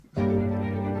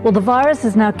Well, the virus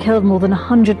has now killed more than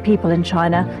 100 people in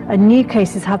China, and new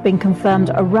cases have been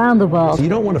confirmed around the world. You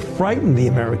don't want to frighten the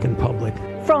American public.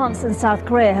 France and South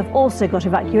Korea have also got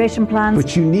evacuation plans.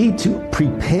 But you need to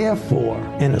prepare for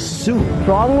and assume.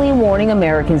 Strongly warning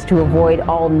Americans to avoid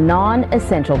all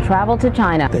non-essential travel to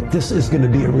China. That this is going to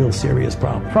be a real serious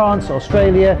problem. France,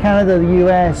 Australia, Canada, the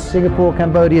US, Singapore,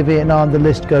 Cambodia, Vietnam, the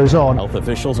list goes on. Health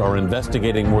officials are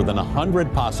investigating more than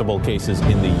 100 possible cases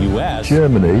in the US.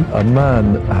 Germany, a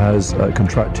man has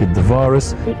contracted the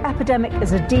virus. The epidemic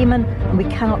is a demon, and we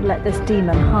cannot let this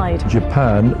demon hide.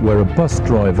 Japan, where a bus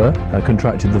driver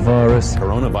contracted the virus.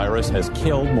 Coronavirus has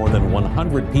killed more than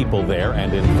 100 people there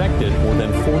and infected more than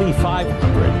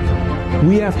 4,500.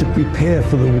 We have to prepare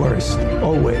for the worst,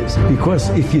 always, because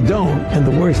if you don't and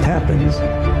the worst happens.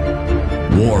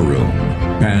 War Room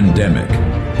Pandemic.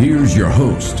 Here's your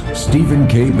host, Stephen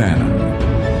K. Bannon.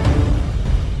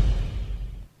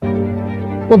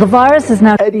 Well, the virus is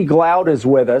now... Eddie Glaude is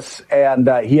with us, and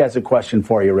he has a question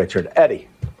for you, Richard. Eddie.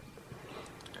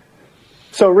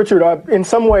 So, Richard, in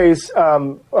some ways,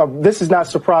 this is not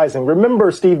surprising.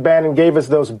 Remember, Steve Bannon gave us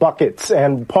those buckets,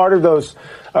 and part of those,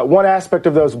 one aspect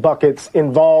of those buckets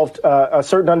involved a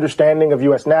certain understanding of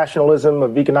U.S. nationalism,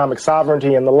 of economic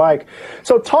sovereignty, and the like.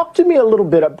 So talk to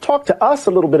us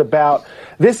a little bit about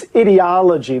this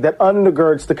ideology that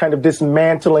undergirds the kind of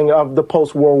dismantling of the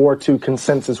post-World War II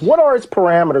consensus. What are its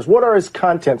parameters? What are its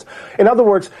contents? In other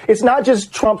words, it's not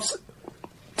just Trump's,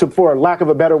 for lack of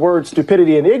a better word,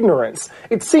 stupidity and ignorance.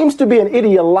 It seems to be an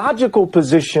ideological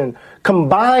position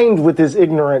combined with his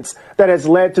ignorance that has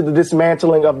led to the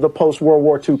dismantling of the post-World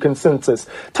War II consensus.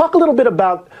 Talk a little bit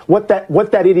about what that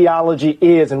ideology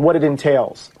is and what it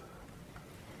entails.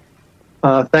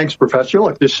 Thanks, Professor.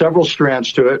 Look, there's several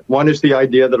strands to it. One is the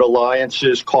idea that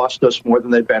alliances cost us more than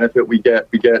they benefit. We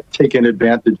get taken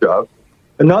advantage of.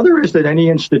 Another is that any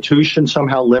institution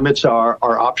somehow limits our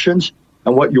options.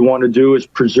 And what you want to do is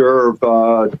preserve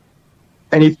the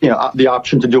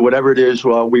option to do whatever it is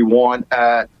we want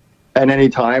at any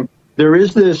time. There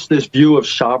is this view of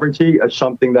sovereignty as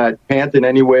something that can't in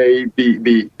any way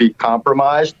be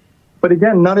compromised. But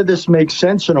again, none of this makes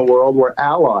sense in a world where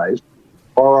allies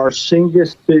are our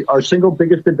single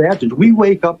biggest advantage. We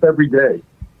wake up every day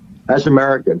as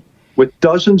Americans with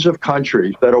dozens of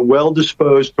countries that are well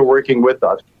disposed to working with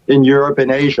us in Europe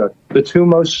and Asia, the two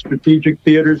most strategic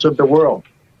theaters of the world.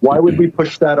 Why would we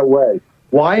push that away?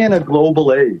 Why in a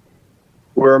global age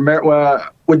where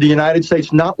would the United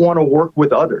States not want to work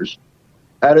with others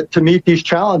to meet these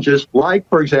challenges, like,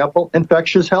 for example,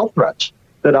 infectious health threats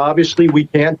that obviously we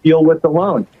can't deal with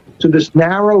alone? So this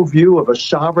narrow view of a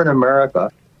sovereign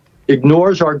America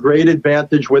ignores our great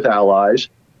advantage with allies,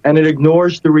 and it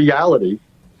ignores the reality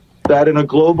that in a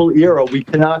global era, we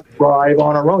cannot thrive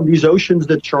on our own. These oceans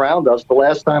that surround us, the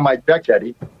last time I checked,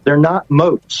 Eddie, they're not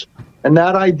moats. And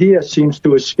that idea seems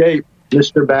to escape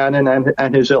Mr. Bannon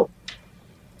and his ilk.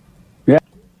 Yeah.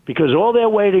 Because all they're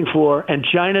waiting for, and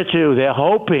China too, they're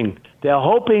hoping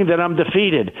that I'm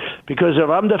defeated. Because if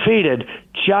I'm defeated,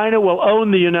 China will own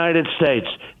the United States,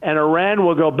 and Iran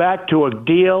will go back to a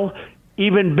deal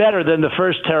even better than the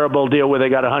first terrible deal where they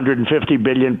got $150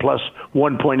 billion plus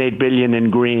 $1.8 billion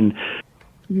in green.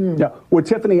 Yeah. Well,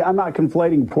 Tiffany, I'm not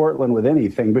conflating Portland with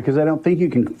anything because I don't think you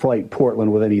can conflate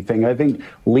Portland with anything. I think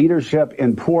leadership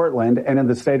in Portland and in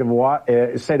the state of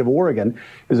Oregon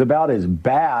is about as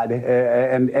bad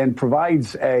and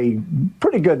provides a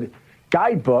pretty good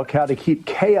guidebook how to keep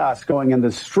chaos going in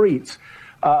the streets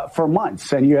for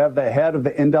months. And you have the head of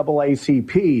the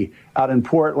NAACP out in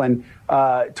Portland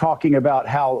talking about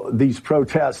how these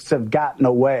protests have gotten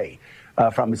away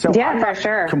from it. So yeah, for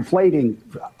sure.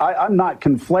 I'm not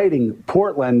conflating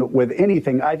Portland with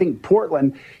anything. I think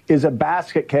Portland is a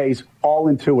basket case all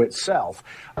into itself.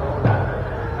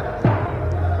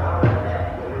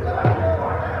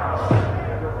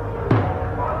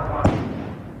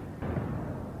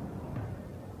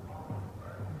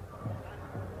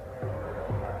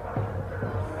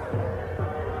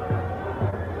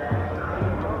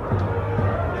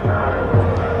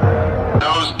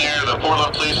 Those near the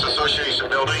Portland Police Association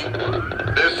building,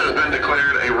 this has been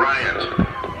declared a riot.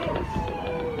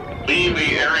 Leave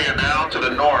the area now to the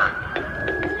north.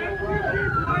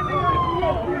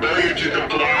 Failure to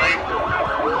comply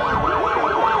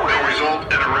may result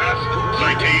in arrest,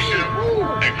 citation,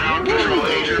 and ground control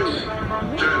agents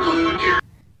to include here.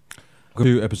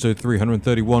 To episode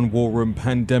 331, War Room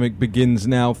Pandemic begins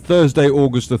now. Thursday,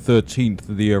 August the 13th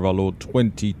of the year of our Lord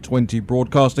 2020,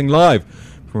 broadcasting live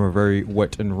from a very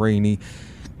wet and rainy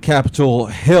Capitol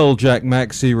Hill. Jack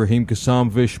Maxey, Raheem Kassam,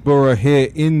 Vish Burra here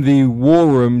in the War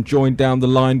Room, joined down the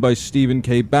line by Stephen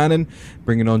K. Bannon.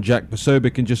 Bringing on Jack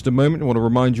Posobiec in just a moment. I want to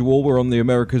remind you all we're on the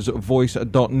America's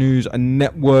Voice.news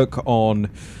network on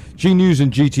G News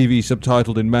and GTV,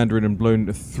 subtitled in Mandarin and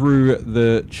blown through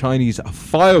the Chinese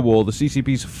firewall, the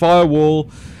CCP's firewall.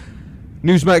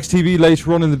 Newsmax TV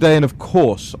later on in the day, and of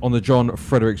course on the John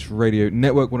Fredericks Radio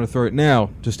Network. I want to throw it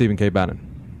now to Stephen K. Bannon.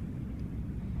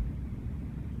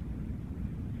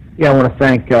 Yeah, I want to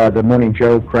thank the Morning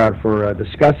Joe crowd for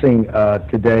discussing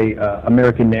today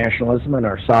American nationalism and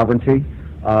our sovereignty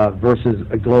versus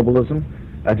globalism.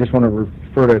 I just want to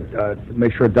refer to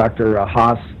make sure Dr.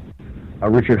 Haas,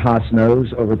 Richard Haas,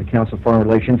 knows over the Council of Foreign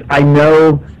Relations. I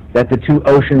know that the two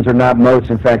oceans are not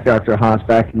moats. In fact, Dr. Haas,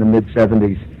 back in the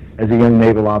mid-'70s, as a young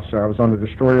naval officer, I was on a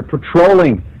destroyer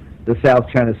patrolling the South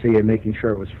China Sea and making sure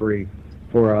it was free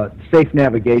for safe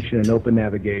navigation and open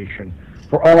navigation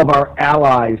for all of our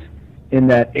allies in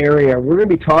that area. We're going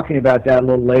to be talking about that a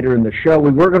little later in the show.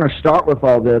 We were going to start with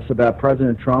all this about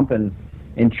President Trump and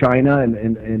China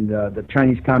and the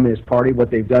Chinese Communist Party,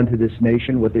 what they've done to this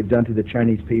nation, what they've done to the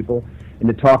Chinese people, and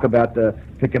to talk about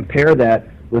to compare that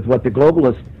with what the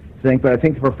globalists think. But I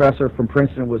think the professor from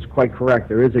Princeton was quite correct.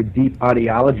 There is a deep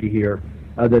ideology here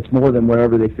that's more than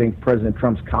whatever they think President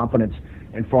Trump's competence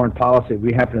in foreign policy.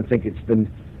 We happen to think it's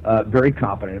been very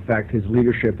competent. In fact, his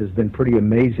leadership has been pretty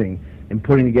amazing in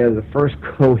putting together the first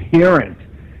coherent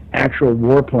actual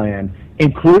war plan,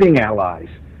 including allies,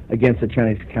 against the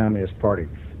Chinese Communist Party.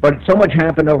 But so much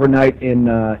happened overnight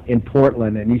in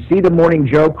Portland, and you see the Morning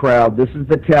Joe crowd. This is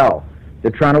the tell.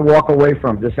 They're trying to walk away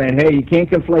from it. They're saying, hey, you can't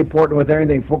conflate Portland with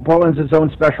anything. Portland's its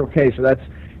own special case. So that's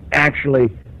actually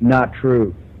not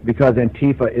true, because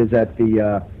Antifa is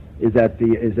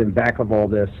in back of all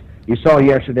this. You saw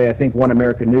yesterday, I think, One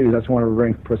American News. That's one of the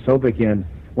bring Posobiec in.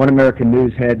 One American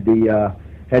News had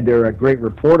their great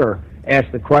reporter ask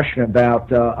the question about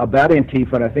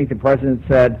Antifa, and I think the president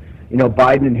said, you know,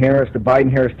 Biden and Harris, the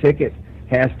Biden-Harris ticket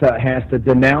has to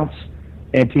denounce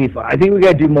Antifa. I think we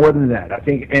got to do more than that. I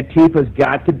think Antifa's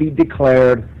got to be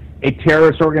declared a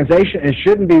terrorist organization. It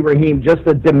shouldn't be, Raheem, just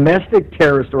a domestic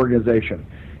terrorist organization.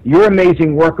 Your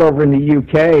amazing work over in the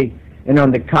UK and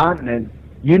on the continent,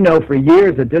 you know for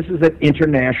years that this is an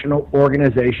international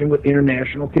organization with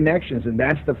international connections, and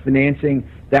that's the financing,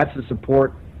 that's the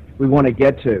support we want to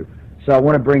get to. So I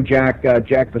want to bring Jack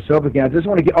Posobiec in. I just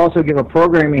want to also give a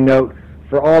programming note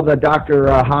for all the Dr.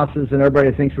 Haas's and everybody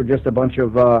that thinks we're just a bunch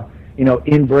of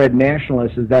inbred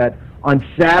nationalists, is that on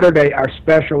Saturday our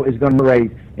special is going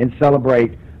to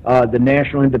celebrate the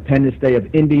National Independence Day of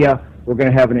India. We're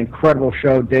going to have an incredible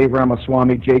show. Dave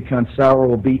Ramaswamy, Jay Kansara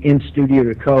will be in studio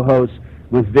to co-host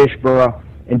with Vish Burra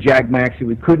and Jack Maxey.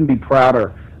 We couldn't be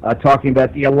prouder talking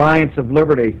about the Alliance of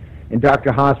Liberty. And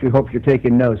Dr. Haas, we hope you're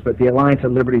taking notes, but the Alliance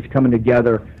of Liberty is coming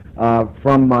together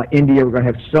from India. We're going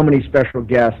to have so many special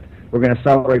guests. We're going to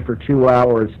celebrate for 2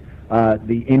 hours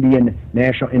the Indian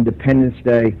National Independence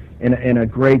Day and a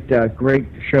great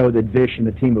show that Vish and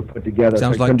the team have put together.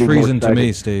 Sounds like treason to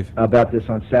me, Steve. About this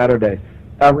on Saturday.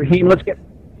 Raheem, let's get...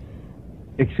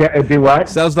 Do what?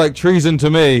 Sounds like treason to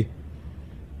me.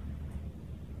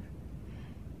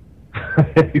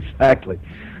 Exactly.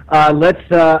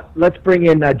 Let's bring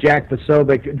in Jack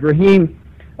Posobiec. Raheem,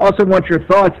 also want your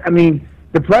thoughts. I mean,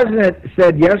 the president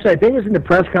said yesterday, I think it was in the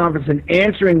press conference, and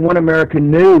answering One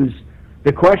American News,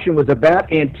 the question was about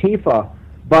Antifa,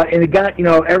 and it got,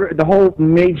 the whole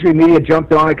mainstream media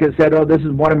jumped on it because it said, oh, this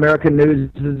is One American News,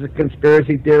 this is a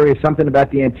conspiracy theory, something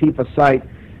about the Antifa site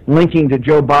linking to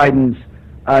Joe Biden's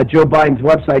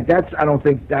website. That's, I don't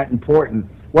think, that important.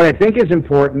 What I think is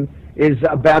important is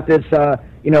about this,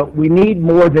 we need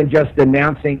more than just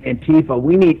denouncing Antifa.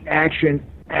 We need action,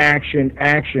 action,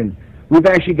 action. We've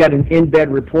actually got an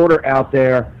in-bed reporter out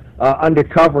there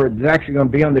undercover that's actually going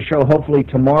to be on the show hopefully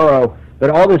tomorrow. But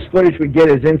all this footage we get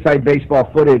is inside baseball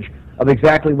footage of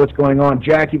exactly what's going on.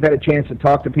 Jack, you've had a chance to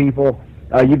talk to people.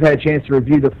 You've had a chance to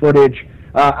review the footage.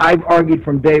 I've argued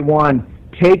from day one,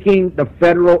 taking the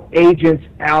federal agents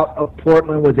out of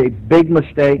Portland was a big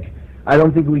mistake. I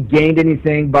don't think we gained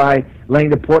anything by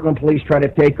letting the Portland police try to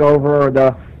take over, or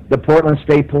the Portland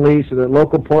State Police, or the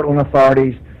local Portland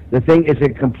authorities. The thing is a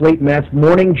complete mess.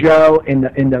 Morning Joe in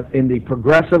the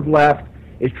progressive left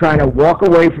is trying to walk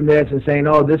away from this and saying,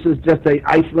 oh, this is just an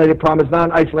isolated problem. It's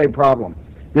not an isolated problem.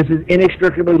 This is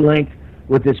inextricably linked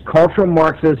with this cultural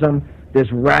Marxism,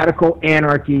 this radical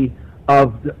anarchy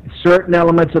of certain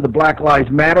elements of the Black Lives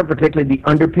Matter, particularly the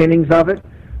underpinnings of it,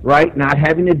 right? Not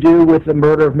having to do with the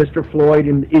murder of Mr. Floyd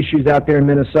and issues out there in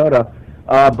Minnesota,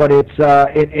 but it's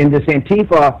in this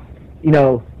Antifa,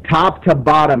 top to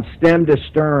bottom, stem to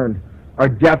stern, are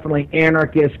definitely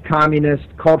anarchist, communist,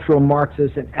 cultural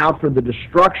Marxists, and out for the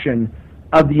destruction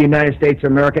of the United States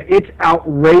of America. It's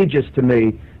outrageous to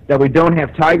me that we don't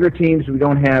have tiger teams, we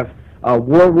don't have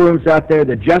war rooms out there.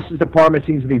 The Justice Department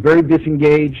seems to be very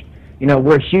disengaged. You know,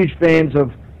 we're huge fans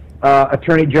of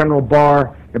Attorney General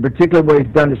Barr, in particular what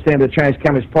he's done to stand with the Chinese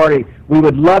Communist Party. We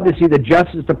would love to see the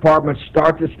Justice Department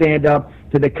start to stand up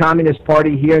to the Communist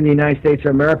Party here in the United States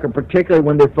of America, particularly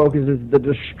when their focus is the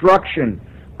destruction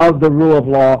of the rule of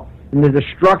law and the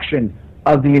destruction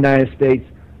of the United States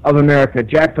of America.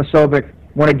 Jack Posobiec,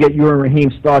 want to get your and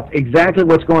Raheem's thoughts exactly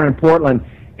what's going on in Portland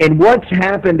and what's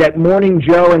happened that Morning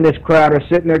Joe and this crowd are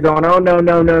sitting there going, oh, no,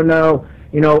 no, no, no.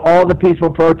 You know, all the peaceful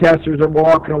protesters are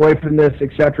walking away from this,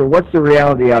 etc. What's the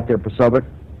reality out there, Posobiec?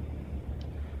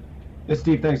 Yes,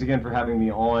 Steve, thanks again for having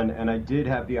me on. And I did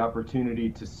have the opportunity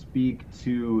to speak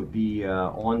to the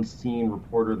on-scene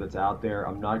reporter that's out there.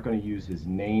 I'm not going to use his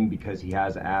name because he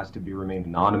has asked to remain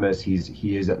anonymous.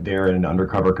 He is there in an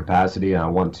undercover capacity, and I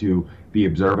want to be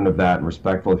observant of that and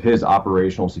respectful of his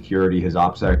operational security, his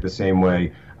OPSEC, the same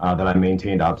way that I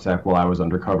maintained OPSEC while I was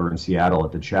undercover in Seattle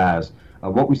at the Chaz.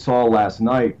 What we saw last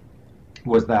night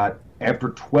was that after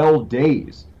 12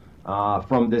 days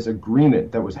from this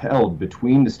agreement that was held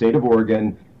between the state of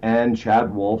Oregon and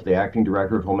Chad Wolf, the acting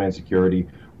director of Homeland Security,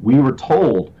 we were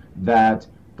told that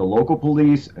the local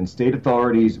police and state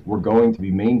authorities were going to be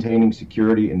maintaining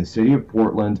security in the city of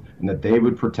Portland and that they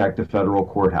would protect the federal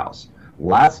courthouse.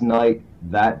 Last night,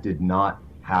 that did not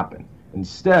happen.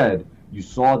 Instead, you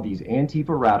saw these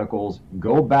Antifa radicals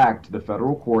go back to the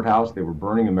federal courthouse. They were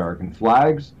burning American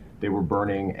flags. They were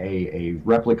burning a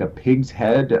replica pig's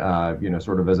head,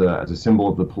 sort of as a symbol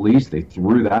of the police. They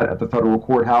threw that at the federal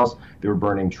courthouse. They were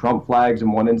burning Trump flags.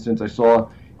 In one instance I saw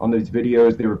on these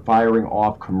videos, they were firing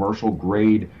off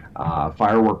commercial-grade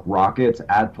firework rockets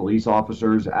at police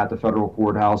officers at the federal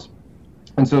courthouse.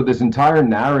 And so this entire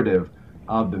narrative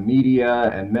of the media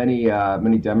and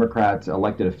many Democrats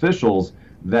elected officials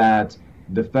that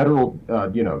the federal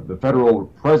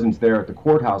presence there at the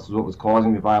courthouse is what was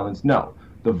causing the violence. No,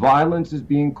 the violence is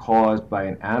being caused by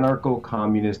an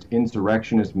anarcho-communist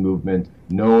insurrectionist movement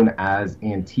known as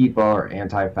Antifa or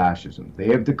anti-fascism. They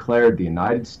have declared the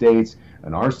United States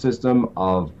and our system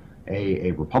of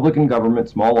a Republican government,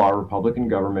 small r Republican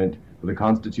government, with a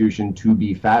constitution to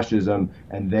be fascism,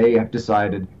 and they have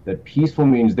decided that peaceful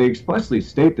means, they expressly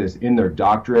state this in their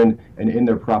doctrine and in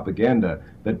their propaganda,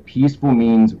 that peaceful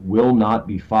means will not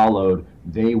be followed.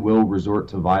 They will resort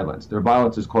to violence. Their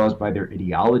violence is caused by their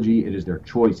ideology. It is their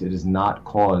choice. It is not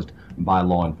caused by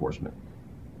law enforcement.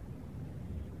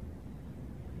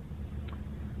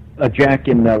 Jack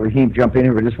and Raheem, jump in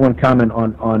here for just one comment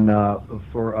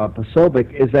for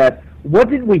Posobiec, is that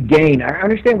what did we gain? I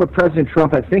understand what President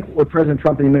Trump, I think what President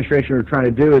Trump and the administration are trying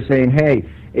to do is saying, hey,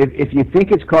 if you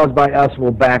think it's caused by us, we'll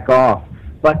back off.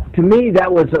 But to me,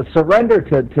 that was a surrender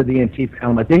to the Antifa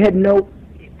element. They had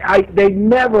they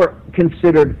never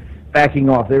considered backing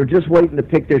off. They were just waiting to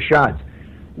pick their shots.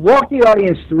 Walk the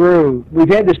audience through, we've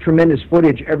had this tremendous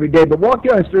footage every day, but walk the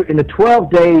audience through in the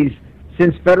 12 days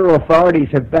since federal authorities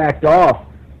have backed off.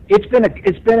 It's been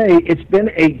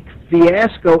a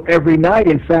fiasco every night.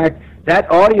 In fact,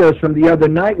 that audio is from the other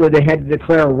night where they had to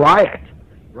declare a riot,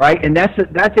 right? And that's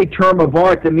a term of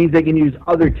art that means they can use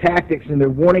other tactics, and they're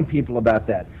warning people about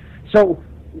that. So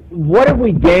what have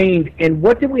we gained, and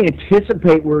what did we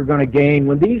anticipate we were going to gain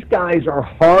when these guys are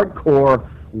hardcore,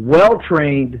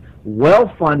 well-trained,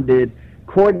 well-funded,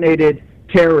 coordinated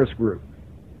terrorist group?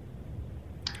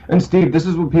 And Steve, this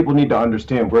is what people need to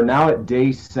understand. We're now at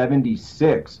day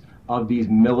 76 of these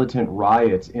militant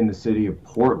riots in the city of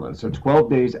Portland. So 12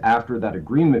 days after that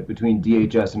agreement between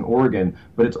DHS and Oregon,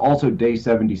 but it's also day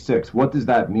 76. What does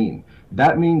that mean?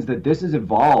 That means that this has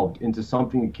evolved into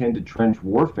something akin to trench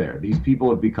warfare. These people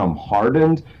have become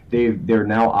hardened. They're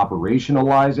now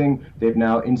operationalizing. They've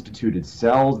now instituted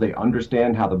cells. They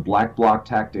understand how the black bloc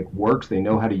tactic works. They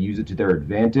know how to use it to their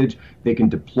advantage. They can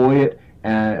deploy it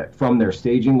from their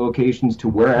staging locations to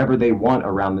wherever they want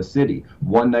around the city.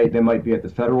 One night they might be at the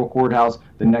federal courthouse.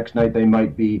 The next night they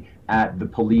might be at the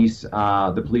Police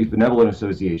Benevolent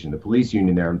Association, the police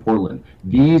union there in Portland.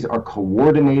 These are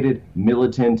coordinated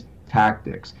militant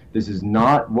tactics. This is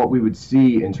not what we would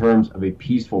see in terms of a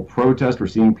peaceful protest. We're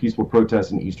seeing peaceful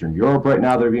protests in Eastern Europe right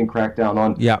now. They're being cracked down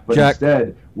on. Yeah, but Jack,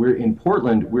 instead, we're in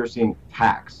Portland. We're seeing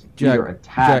attacks. These are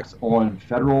attacks on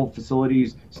federal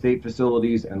facilities, state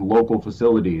facilities, and local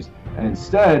facilities. And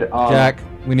instead, Jack,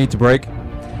 we need to break.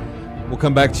 We'll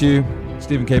come back to you.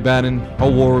 Stephen K. Bannon,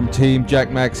 whole War Room team,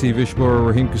 Jack Maxey, Vish Burra,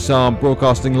 Raheem Kassam,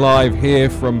 broadcasting live here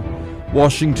from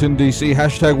Washington, D.C.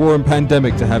 Hashtag War and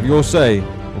Pandemic to have your say.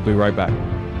 We'll be right back.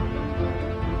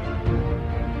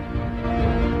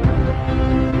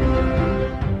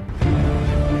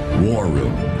 War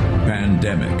Room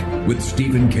Pandemic with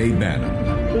Stephen K. Bannon.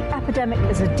 The epidemic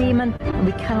is a demon, and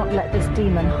we cannot let this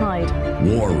demon hide.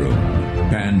 War Room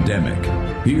Pandemic.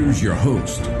 Here's your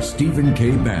host, Stephen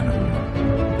K. Bannon.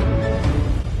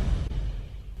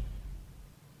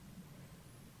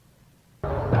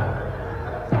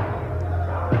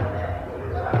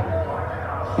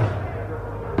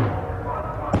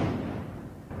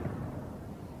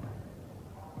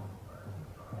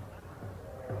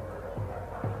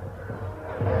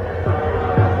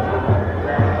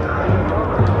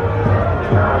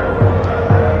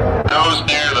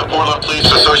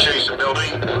 Police Association building.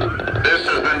 This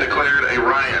has been declared a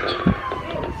riot.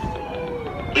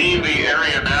 Leave the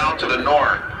area now to the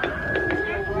north.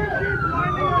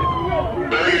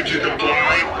 Failure to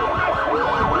comply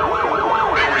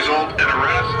may result in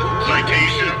arrest,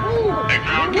 citation, and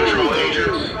ground control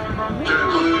agents to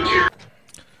include here.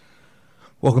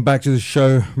 Welcome back to the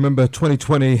show. Remember,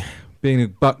 2020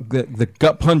 being the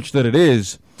gut punch that it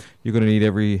is, you're going to need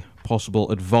every possible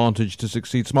advantage to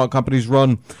succeed. Smart companies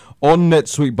run on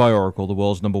NetSuite by Oracle, the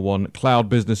world's #1 cloud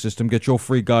business system. Get your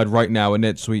free guide right now at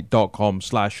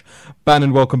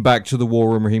netsuite.com/Bannon. Welcome back to the War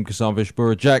Room. Raheem Kassam, Vish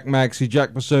Burra, Jack Maxey,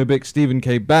 Jack Posobiec, Stephen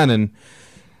K. Bannon.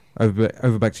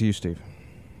 Over back to you, Steve.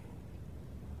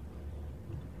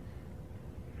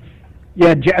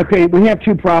 Yeah, okay, we have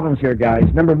two problems here,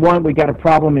 guys. Number one, we got a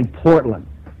problem in Portland.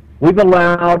 We've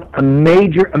allowed a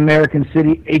major American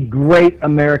city, a great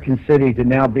American city, to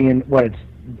now be in,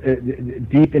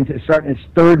 deep into, starting its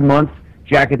third month,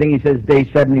 Jack, I think he says day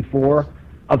 74,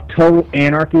 of total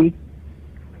anarchy,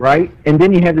 right? And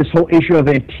then you have this whole issue of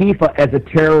Antifa as a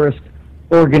terrorist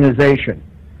organization.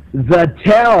 The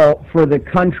tell for the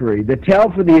country, the tell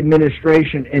for the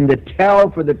administration, and the tell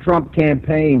for the Trump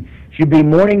campaign should be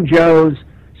Morning Joe's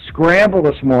scramble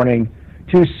this morning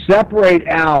to separate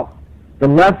out the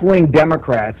left-wing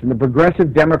Democrats and the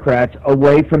progressive Democrats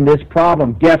away from this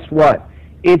problem. Guess what?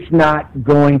 It's not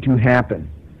going to happen.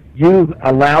 You've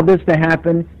allowed this to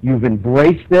happen. You've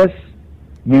embraced this.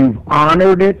 You've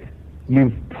honored it.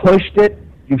 You've pushed it.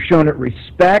 You've shown it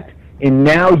respect. And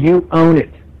now you own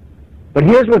it. But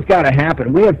here's what's got to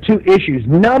happen. We have two issues.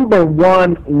 Number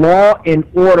one, law and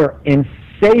order and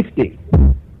safety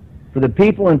for the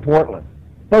people in Portland.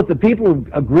 Both the people who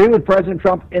agree with President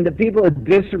Trump and the people who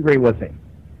disagree with him,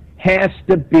 has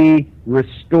to be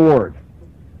restored.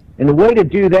 And the way to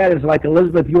do that is, like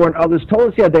Elizabeth Yore and others told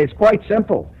us the other day, it's quite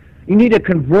simple. You need a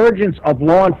convergence of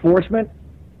law enforcement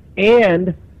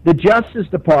and the Justice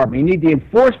Department. You need the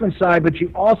enforcement side, but you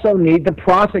also need the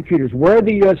prosecutors. Where are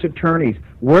the U.S. attorneys?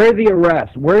 Where are the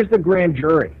arrests? Where's the grand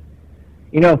jury?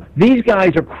 You know, these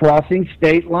guys are crossing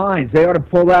state lines. They ought to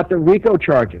pull out the RICO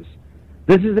charges.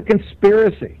 This is a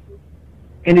conspiracy,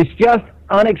 and it's just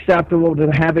unacceptable to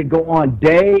have it go on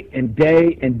day and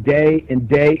day and day and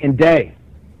day and day.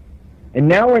 And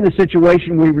now we're in the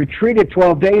situation we retreated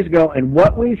 12 days ago, and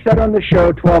what we said on the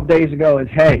show 12 days ago is,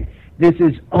 hey, this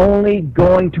is only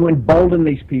going to embolden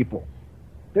these people.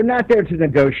 They're not there to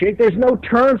negotiate. There's no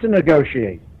terms to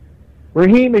negotiate.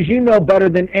 Raheem, as you know better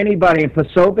than anybody, and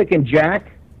Posobiec and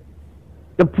Jack,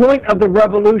 the point of the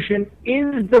revolution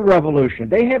is the revolution.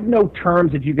 They have no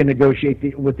terms that you can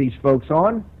negotiate with these folks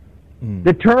on.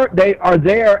 The they are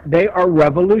there. They are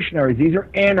revolutionaries. These are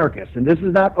anarchists, and this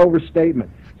is not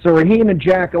overstatement. So Raheem and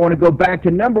Jack, I want to go back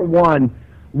to number one.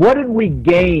 What did we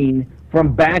gain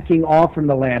from backing off from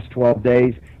the last 12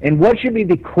 days, and what should be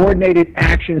the coordinated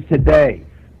actions today,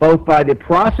 both by the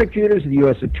prosecutors, the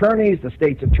U.S. attorneys, the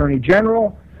state's attorney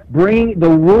general, bringing the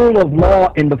rule of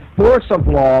law and the force of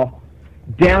law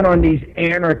down on these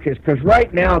anarchists, because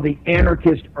right now the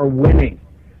anarchists are winning.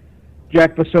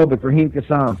 Jack Posobiec, Raheem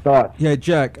Kassam, thoughts? Yeah,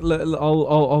 Jack,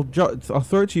 I'll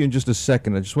throw it to you in just a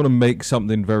second. I just want to make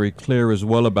something very clear as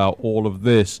well about all of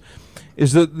this,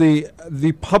 is that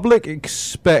the public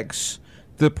expects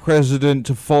the president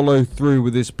to follow through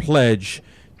with his pledge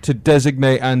to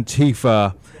designate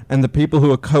Antifa and the people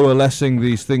who are coalescing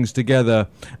these things together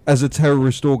as a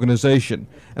terrorist organization.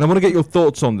 And I want to get your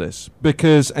thoughts on this,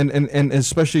 because, and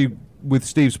especially with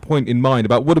Steve's point in mind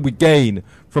about what do we gain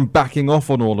from backing off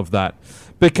on all of that.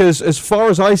 Because as far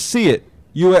as I see it,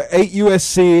 8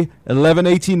 USC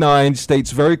 1189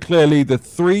 states very clearly the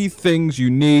three things you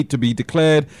need to be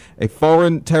declared a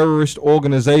foreign terrorist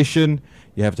organization.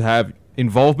 You have to have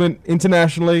involvement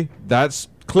internationally. That's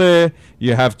clear.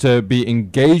 You have to be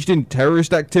engaged in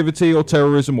terrorist activity or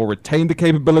terrorism, or retain the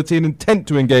capability and intent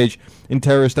to engage in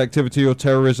terrorist activity or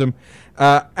terrorism.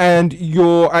 And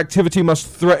your activity must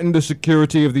threaten the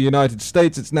security of the United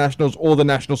States, its nationals, or the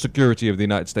national security of the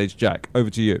United States. Jack, over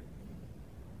to you.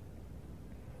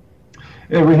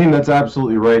 Yeah, Raheem, that's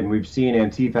absolutely right. And we've seen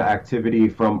Antifa activity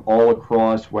from all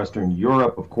across Western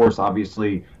Europe. Of course,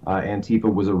 obviously,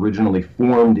 Antifa was originally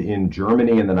formed in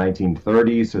Germany in the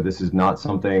 1930s, so this is not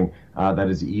something that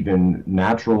is even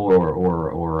natural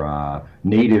or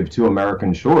native to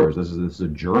American shores. This is a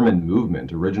German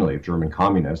movement, originally of German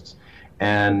communists.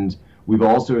 And we've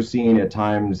also seen at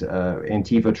times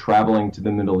Antifa traveling to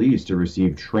the Middle East to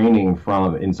receive training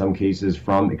from, in some cases,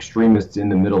 from extremists in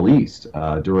the Middle East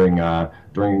during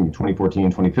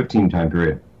 2014-2015 time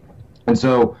period. And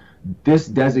so this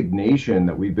designation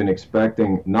that we've been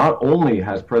expecting, not only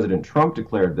has President Trump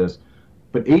declared this,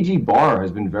 but AG Barr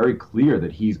has been very clear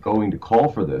that he's going to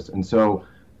call for this. And so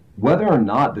whether or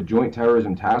not the Joint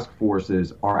Terrorism Task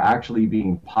Forces are actually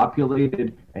being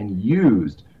populated and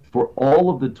used for all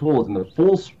of the tools and the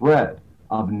full spread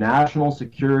of national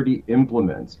security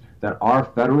implements that our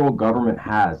federal government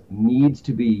has needs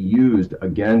to be used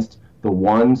against the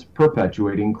ones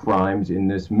perpetuating crimes in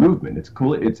this movement. It's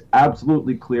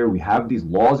absolutely clear. We have these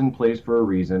laws in place for a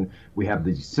reason. We have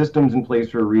these systems in place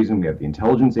for a reason. We have the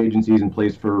intelligence agencies in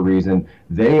place for a reason.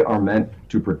 They are meant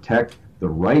to protect the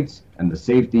rights and the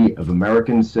safety of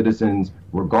American citizens,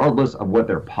 regardless of what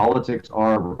their politics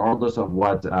are, regardless of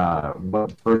what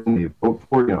person they vote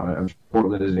for. You know, I'm sure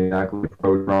Portland isn't exactly a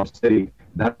pro-Trump city.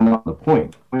 That's not the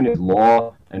point. The point is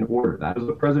law and order. That is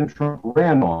what President Trump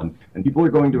ran on, and people are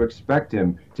going to expect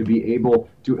him to be able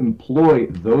to employ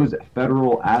those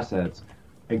federal assets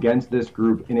against this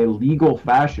group in a legal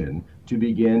fashion to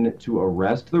begin to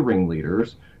arrest the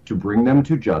ringleaders, to bring them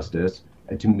to justice,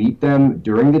 and to meet them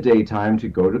during the daytime, to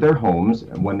go to their homes,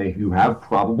 and when you have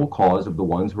probable cause of the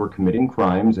ones who are committing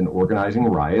crimes and organizing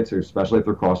riots, or especially if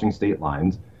they're crossing state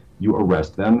lines, you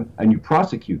arrest them and you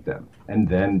prosecute them, and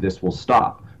then this will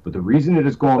stop. But the reason it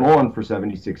has gone on for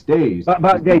 76 days.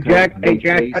 Hey, Jack, I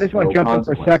just want to jump in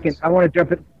for a second. I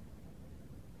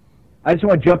just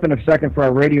want to jump in a second for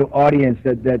our radio audience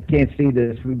that can't see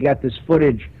this. We've got this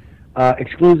footage,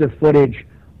 exclusive footage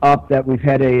up that we've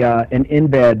had an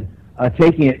embed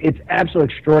taking it. It's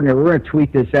absolutely extraordinary. We're going to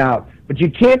tweet this out. But you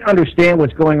can't understand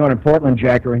what's going on in Portland,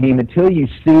 Jack Raheem, until you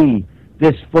see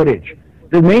this footage.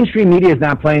 The mainstream media is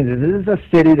not playing this. This is a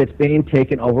city that's being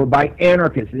taken over by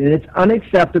anarchists, and it's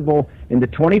unacceptable in the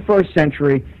 21st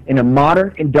century in a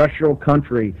modern industrial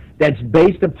country that's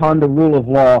based upon the rule of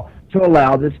law to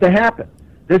allow this to happen.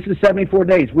 This is 74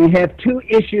 days. We have two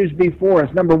issues before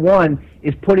us. Number one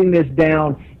is putting this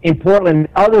down in Portland and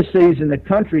other cities in the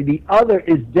country. The other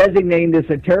is designating this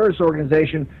a terrorist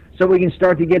organization so we can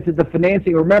start to get to the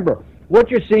financing. Remember, what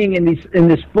you're seeing in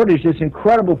this footage, this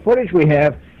incredible footage we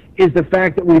have, is the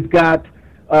fact that we've got,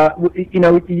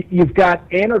 you've got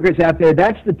anarchists out there.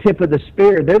 That's the tip of the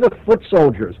spear. They're the foot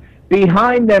soldiers.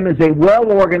 Behind them is a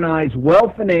well-organized,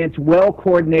 well-financed,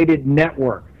 well-coordinated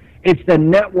network. It's the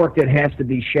network that has to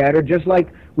be shattered, just like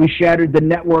we shattered the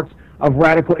networks of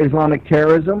radical Islamic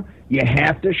terrorism. You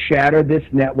have to shatter this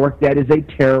network that is a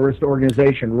terrorist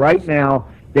organization. Right now,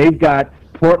 they've got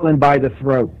Portland by the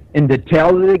throat. And to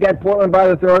tell that they got Portland by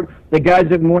the throat, the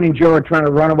guys at Morning Joe are trying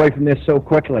to run away from this so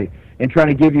quickly and trying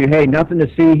to give you, hey, nothing to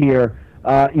see here.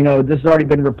 This has already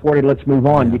been reported. Let's move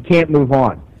on. You can't move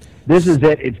on. This is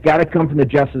it. It's got to come from the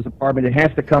Justice Department. It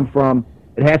has to come from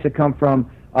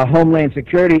Homeland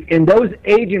Security, and those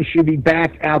agents should be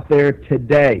back out there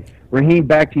today. Raheem,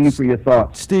 back to you for your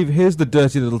thoughts. Steve, here's the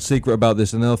dirty little secret about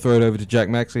this, and then I'll throw it over to Jack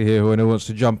Maxey here, who I know wants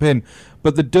to jump in.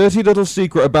 But the dirty little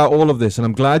secret about all of this, and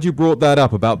I'm glad you brought that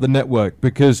up about the network,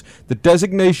 because the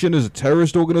designation as a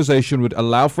terrorist organization would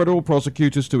allow federal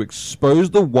prosecutors to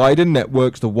expose the wider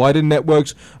networks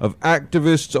of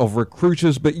activists, of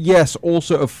recruiters, but yes,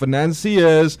 also of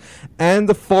financiers and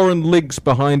the foreign links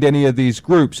behind any of these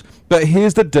groups. But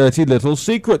here's the dirty little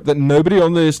secret that nobody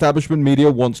on the establishment media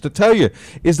wants to tell you,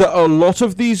 is that a lot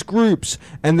of these groups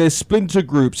and their splinter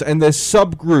groups and their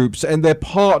subgroups and their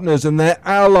partners and their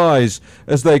allies,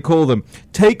 as they call them,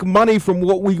 take money from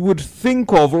what we would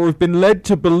think of or have been led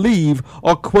to believe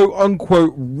are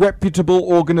quote-unquote reputable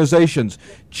organizations.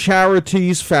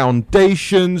 Charities,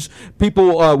 foundations,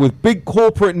 people with big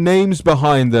corporate names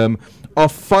behind them, are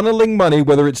funneling money,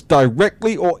 whether it's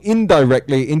directly or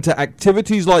indirectly, into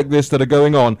activities like this that are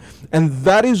going on. And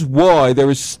that is why there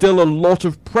is still a lot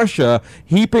of pressure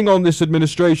heaping on this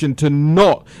administration to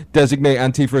not designate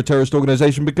Antifa a terrorist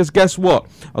organization, because guess what?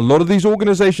 A lot of these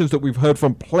organizations that we've heard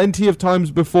from plenty of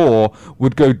times before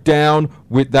would go down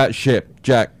with that ship.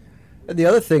 Jack. The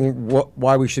other thing,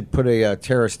 why we should put a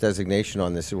terrorist designation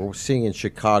on this, we're seeing in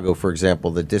Chicago, for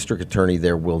example, the district attorney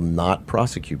there will not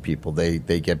prosecute people. They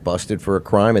get busted for a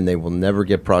crime and they will never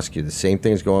get prosecuted. The same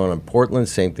thing is going on in Portland,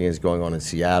 same thing is going on in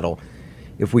Seattle.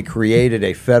 If we created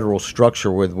a federal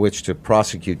structure with which to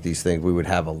prosecute these things, we would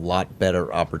have a lot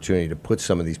better opportunity to put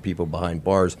some of these people behind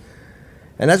bars.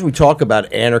 And as we talk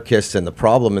about anarchists and the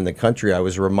problem in the country, I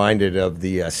was reminded of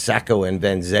the Sacco and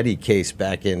Vanzetti case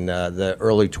back in the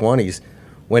early 20s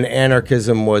when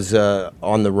anarchism was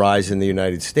on the rise in the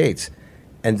United States.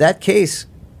 And that case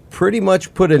pretty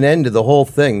much put an end to the whole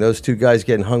thing, those two guys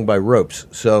getting hung by ropes.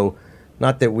 So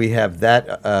not that we have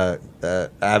that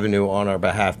avenue on our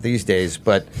behalf these days,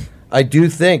 but I do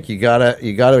think you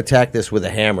gotta attack this with a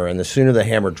hammer. And the sooner the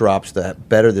hammer drops, the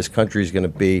better this country is going to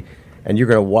be. And you're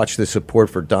going to watch the support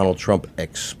for Donald Trump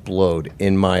explode,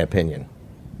 in my opinion.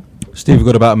 Steve, we've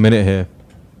got about a minute here.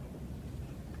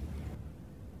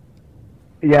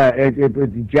 Yeah,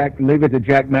 Jack, leave it to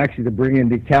Jack Maxey to bring in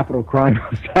the capital crime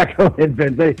of Sacco and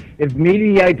Vanzetti. If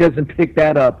media doesn't pick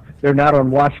that up, they're not on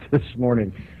watch this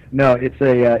morning. No, it's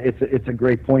a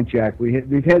great point, Jack.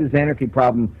 We've had this anarchy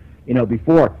problem,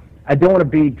 before. I don't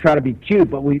want to try to be cute,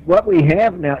 but what we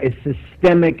have now is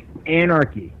systemic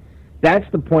anarchy. That's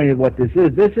the point of what this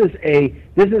is. This is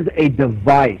a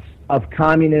device of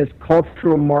communist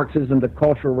cultural Marxism, the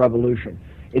Cultural Revolution.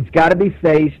 It's got to be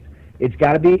faced. It's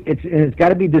got to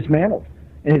be dismantled,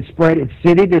 and it's spread. It's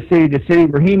city to city to city.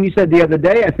 Raheem, you said the other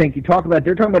day, I think they're talking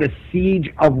about a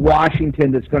siege of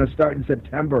Washington that's going to start in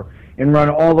September and run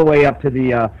all the way up to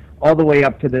the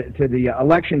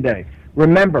election day.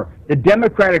 Remember, the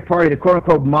Democratic Party, the quote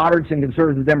unquote moderates and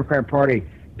conservatives of the Democratic Party,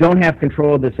 don't have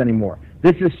control of this anymore.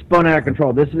 This is spun out of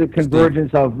control. This is a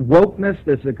convergence of wokeness.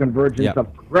 This is a convergence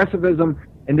of progressivism,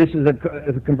 and this is a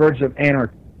convergence of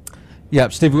anarchy. Yeah,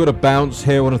 Steve, we've got to bounce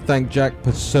here. I want to thank Jack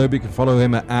Posobiec. You can follow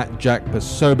him at Jack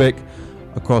Posobiec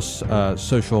across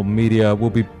social media.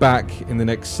 We'll be back in the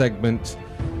next segment.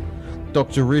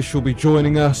 Dr. Risch will be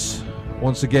joining us.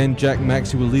 Once again, Jack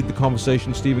Maxey will lead the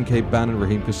conversation. Stephen K. Bannon,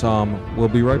 Raheem Kassam. We'll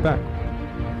be right back.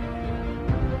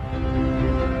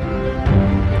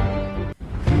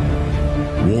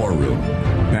 War Room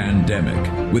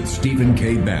Pandemic with Stephen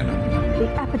K. Bannon. The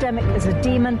epidemic is a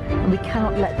demon, and we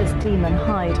cannot let this demon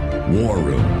hide. War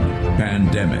Room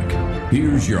Pandemic.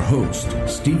 Here's your host,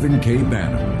 Stephen K.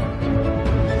 Bannon.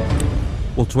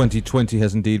 Well, 2020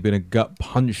 has indeed been a gut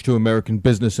punch to American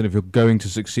business, and if you're going to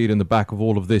succeed in the back of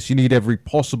all of this, you need every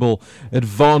possible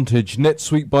advantage.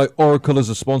 NetSuite by Oracle is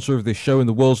a sponsor of this show and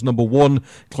the world's #1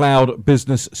 cloud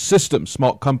business system.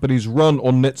 Smart companies run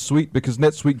on NetSuite because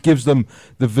NetSuite gives them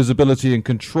the visibility and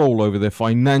control over their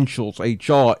financials,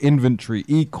 HR, inventory,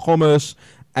 e-commerce,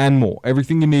 and more.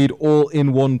 Everything you need all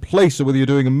in one place. So whether you're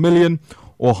doing $1 million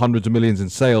or hundreds of millions in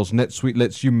sales, NetSuite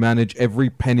lets you manage every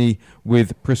penny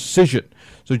with precision.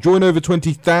 So join over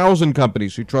 20,000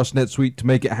 companies who trust NetSuite to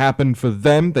make it happen for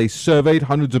them. They surveyed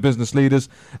hundreds of business leaders,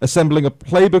 assembling a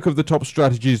playbook of the top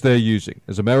strategies they're using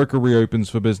as America reopens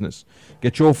for business.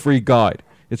 Get your free guide.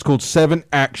 It's called 7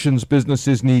 Actions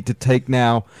Businesses Need to Take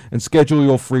Now, and schedule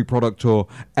your free product tour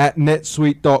at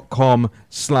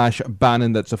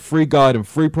netsuite.com/Bannon. That's a free guide and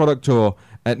free product tour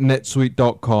at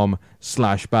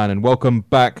netsuite.com/Bannon. Welcome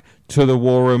back to the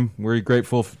War Room. We're really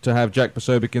grateful to have Jack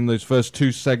Posobiec in those first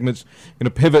 2 segments. Going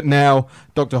to pivot now.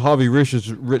 Dr. Harvey Risch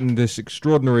has written this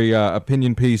extraordinary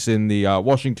opinion piece in the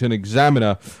Washington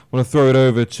Examiner. I want to throw it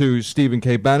over to Stephen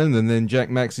K. Bannon, and then Jack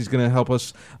Maxey is going to help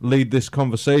us lead this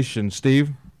conversation.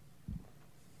 Steve?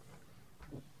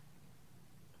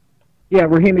 Yeah,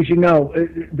 Raheem, as you know,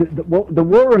 the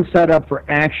War Room set up for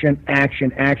action,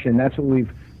 action, action. That's what we've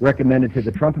recommended to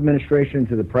the Trump administration,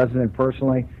 to the president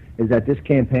personally, is that this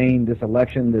campaign, this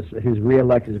election, his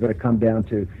re-election is going to come down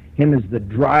to him as the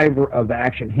driver of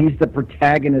action. He's the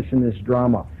protagonist in this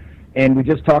drama. And we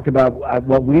just talked about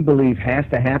what we believe has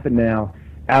to happen now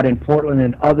out in Portland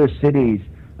and other cities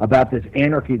about this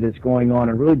anarchy that's going on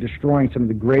and really destroying some of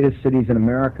the greatest cities in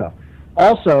America.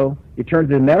 Also, you turn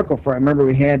to the medical front. Remember,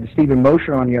 we had Stephen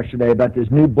Mosher on yesterday about this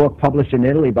new book published in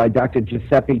Italy by Dr.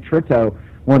 Giuseppe Tritto,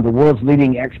 one of the world's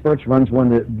leading experts, runs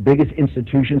one of the biggest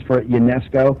institutions for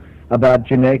UNESCO, about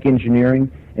genetic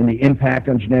engineering and the impact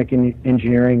on genetic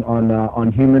engineering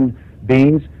on human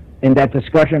beings. And that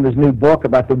discussion of his new book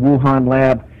about the Wuhan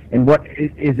lab And what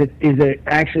is it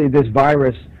actually this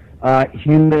virus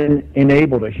human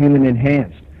enabled or human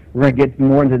enhanced? We're going to get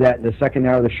more into that in the second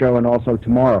hour of the show and also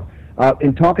tomorrow.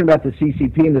 In talking about the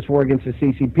CCP and this war against the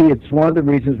CCP, it's one of the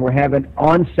reasons we're having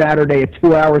on Saturday a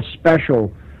 2-hour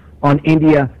special on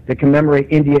India to commemorate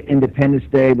India Independence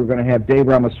Day. We're going to have Dave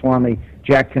Ramaswamy,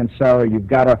 Jack Posobiec. You've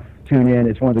got to tune in.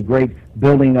 It's one of the great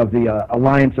building of the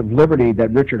Alliance of Liberty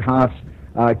that Richard Haas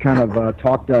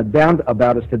talked down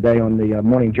about us today on the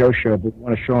Morning Joe show. But we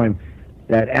want to show him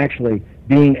that actually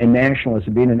being a nationalist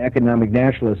and being an economic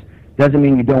nationalist doesn't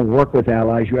mean you don't work with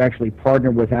allies. You actually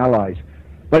partner with allies.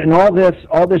 But in all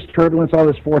this turbulence, all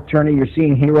this fourth turning, you're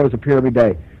seeing heroes appear every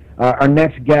day. Our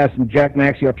next guest, Jack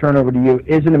Maxey, I'll turn over to you,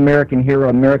 is an American hero,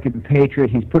 American patriot.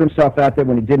 He's put himself out there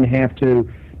when he didn't have to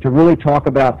really talk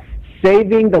about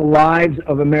saving the lives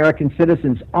of American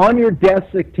citizens. On your death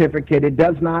certificate, it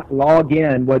does not log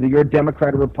in whether you're a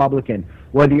Democrat or Republican,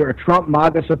 whether you're a Trump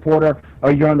MAGA supporter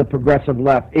or you're on the progressive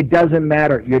left. It doesn't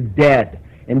matter. You're dead.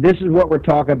 And this is what we're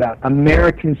talking about,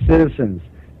 American citizens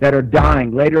that are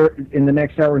dying. Later in the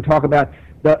next hour, we're going to talk about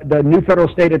the new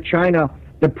federal state of China,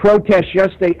 the protest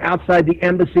yesterday outside the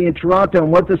embassy in Toronto,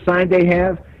 and what the sign they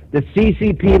have? The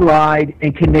CCP lied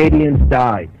and Canadians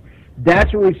died.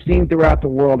 That's what we've seen throughout the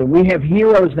world. And we have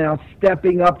heroes now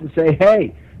stepping up to say,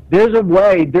 hey, there's a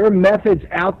way, there are methods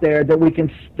out there that we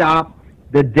can stop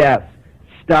the death,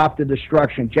 stop the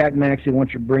destruction. Jack Maxey, I want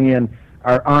you to bring in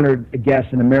our honored guest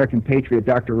and American patriot,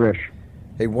 Dr. Risch.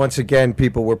 Hey, once again,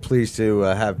 people, we're pleased to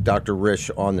have Dr. Risch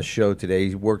on the show today.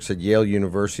 He works at Yale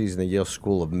University. He's in the Yale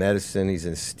School of Medicine. He's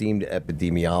an esteemed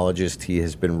epidemiologist. He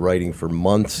has been writing for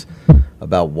months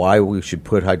about why we should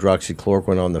put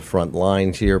hydroxychloroquine on the front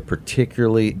lines here,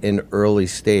 particularly in early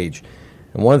stage.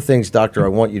 And one of the things, Doctor, I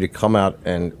want you to come out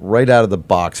and right out of the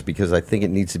box, because I think it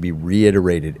needs to be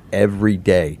reiterated every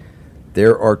day.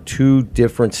 There are two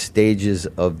different stages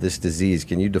of this disease.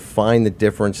 Can you define the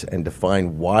difference and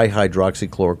define why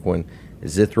hydroxychloroquine,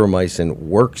 azithromycin,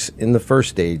 works in the first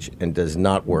stage and does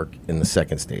not work in the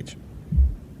second stage?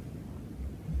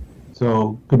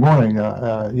 So, good morning.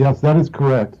 Yes, that is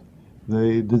correct.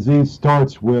 The disease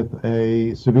starts with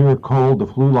a severe cold, a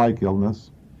flu-like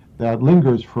illness that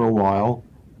lingers for a while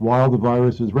the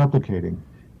virus is replicating.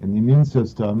 And the immune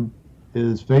system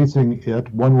is facing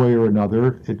it one way or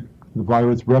another. The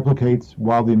virus replicates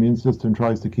while the immune system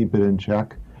tries to keep it in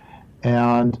check.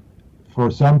 And for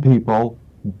some people,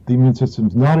 the immune system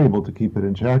is not able to keep it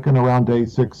in check. And around day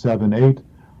 6, 7, 8,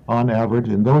 on average,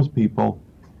 in those people,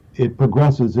 it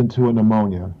progresses into a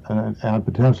pneumonia, and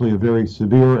potentially a very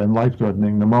severe and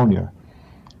life-threatening pneumonia.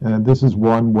 And this is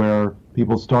one where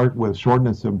people start with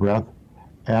shortness of breath,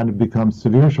 and it becomes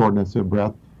severe shortness of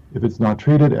breath if it's not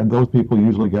treated, and those people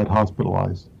usually get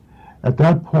hospitalized. At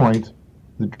that point,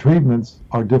 the treatments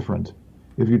are different.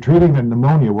 If you're treating a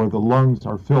pneumonia where the lungs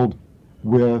are filled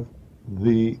with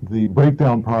the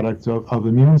breakdown products of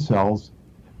immune cells,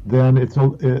 then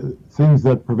things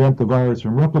that prevent the virus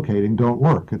from replicating don't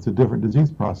work. It's a different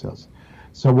disease process.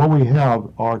 So what we have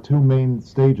are two main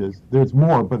stages. There's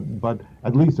more, but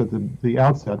at least at the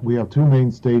outset, we have two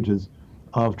main stages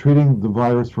of treating the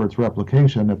virus for its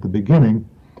replication at the beginning.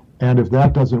 And if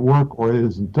that doesn't work or it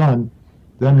isn't done,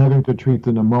 then having to treat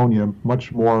the pneumonia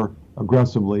much more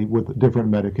aggressively with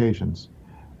different medications.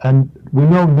 And we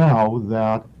know now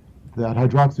that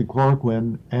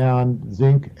hydroxychloroquine and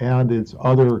zinc and its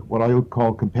other, what I would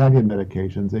call companion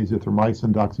medications,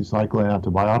 azithromycin, doxycycline,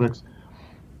 antibiotics,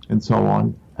 and so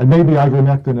on, and maybe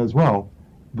ivermectin as well,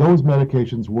 those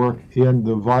medications work in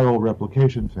the viral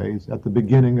replication phase at the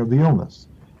beginning of the illness.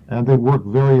 And they work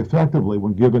very effectively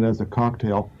when given as a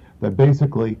cocktail that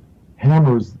basically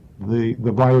hammers the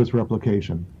virus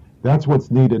replication. That's what's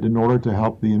needed in order to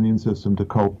help the immune system to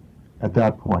cope at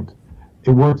that point. It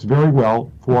works very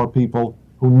well for people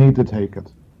who need to take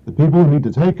it. The people who need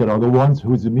to take it are the ones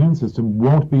whose immune system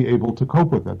won't be able to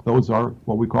cope with it. Those are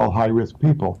what we call high-risk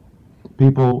people.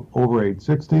 People over age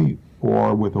 60,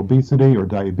 or with obesity or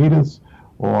diabetes,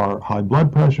 or high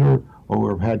blood pressure, or who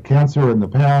have had cancer in the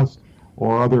past,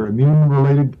 or other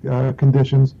immune-related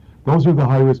conditions. Those are the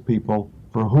high-risk people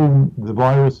for whom the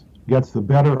virus gets the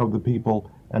better of the people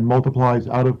and multiplies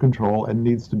out of control and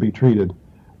needs to be treated.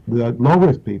 The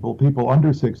low-risk people, people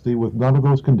under 60 with none of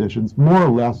those conditions, more or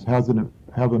less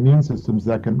have immune systems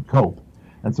that can cope.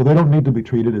 And so they don't need to be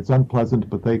treated. It's unpleasant,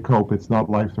 but they cope. It's not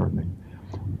life-threatening.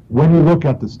 When you look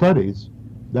at the studies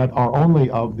that are only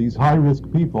of these high-risk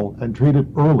people and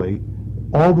treated early,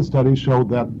 all the studies show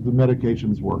that the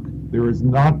medications work. There is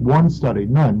not one study,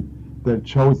 none, that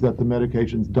shows that the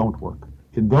medications don't work.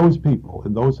 In those people,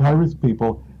 in those high-risk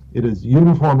people, it is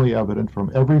uniformly evident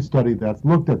from every study that's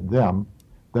looked at them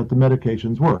that the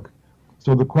medications work.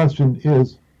 So the question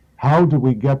is, how do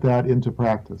we get that into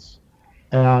practice?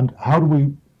 And how do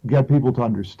we get people to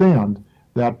understand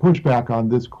that pushback on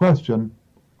this question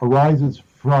arises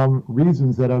from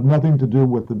reasons that have nothing to do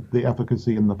with the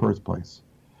efficacy in the first place?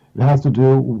 It has to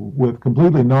do with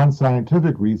completely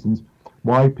non-scientific reasons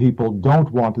why people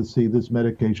don't want to see this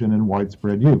medication in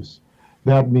widespread use.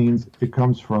 That means it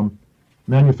comes from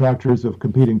manufacturers of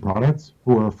competing products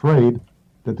who are afraid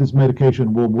that this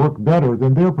medication will work better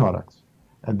than their products,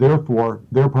 and therefore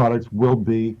their products will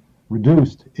be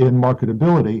reduced in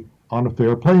marketability on a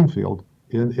fair playing field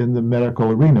in the medical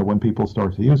arena when people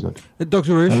start to use it.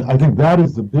 Dr. Risch, and I think that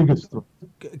is the biggest.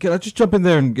 Can I just jump in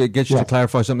there and get you to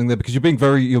clarify something there, because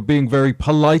you're being very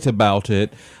polite about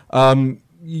it.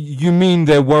 You mean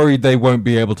they're worried they won't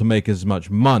be able to make as much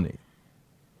money?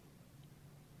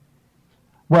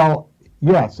 Well,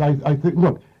 yes, I think,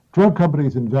 look, drug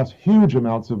companies invest huge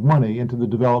amounts of money into the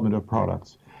development of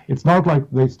products. It's not like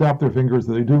they snap their fingers,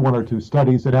 that they do one or two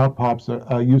studies and out pops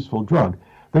a useful drug.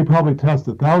 They probably test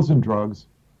 1,000 drugs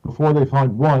before they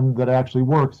find one that actually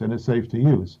works and is safe to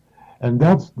use. And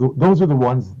those are the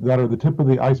ones that are the tip of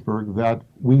the iceberg that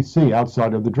we see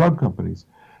outside of the drug companies.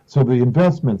 So the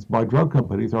investments by drug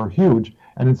companies are huge,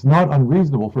 and it's not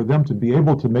unreasonable for them to be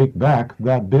able to make back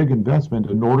that big investment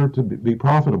in order to be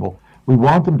profitable. We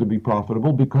want them to be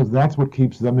profitable because that's what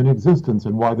keeps them in existence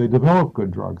and why they develop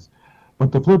good drugs.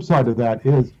 But the flip side of that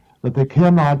is that they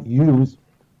cannot use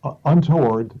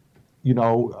untoward,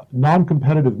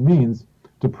 non-competitive means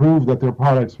to prove that their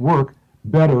products work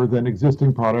better than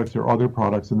existing products or other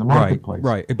products in the marketplace.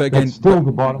 Right. But again, that's still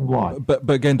the bottom line. But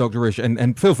again, Dr. Risch,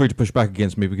 and feel free to push back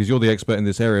against me because you're the expert in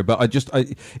this area. But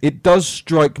it does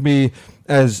strike me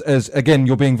as again,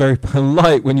 you're being very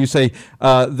polite when you say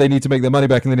they need to make their money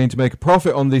back and they need to make a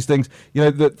profit on these things.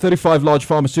 The 35 large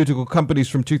pharmaceutical companies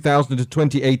from 2000 to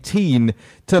 2018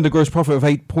 turned a gross profit of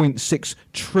 $8.6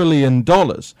 trillion.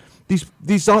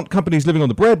 These aren't companies living on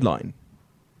the breadline.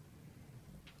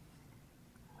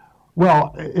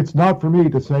 Well, it's not for me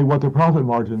to say what the profit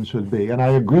margins should be, and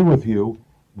I agree with you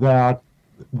that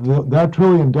that $1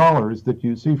 trillion that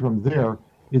you see from there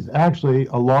is actually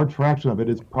a large fraction of it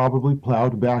is probably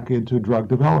plowed back into drug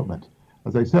development.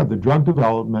 As I said, the drug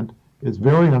development is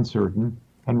very uncertain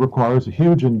and requires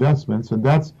huge investments, and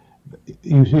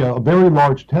you see a very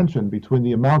large tension between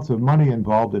the amounts of money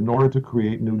involved in order to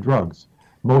create new drugs,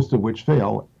 most of which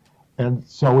fail. And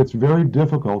so it's very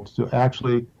difficult to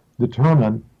actually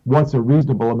determine what's a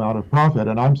reasonable amount of profit,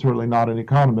 and I'm certainly not an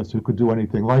economist who could do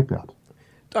anything like that.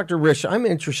 Dr. Risch, I'm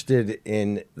interested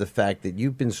in the fact that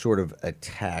you've been sort of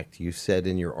attacked. You said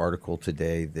in your article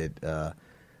today that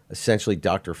essentially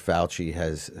Dr. Fauci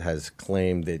has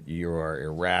claimed that you are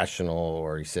irrational,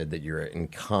 or he said that you're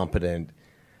incompetent.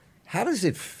 How does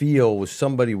it feel with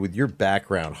somebody with your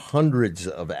background, hundreds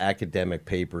of academic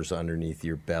papers underneath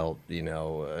your belt,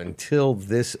 until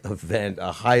this event,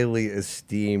 a highly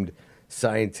esteemed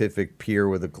scientific peer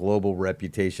with a global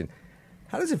reputation?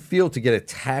 How does it feel to get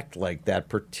attacked like that,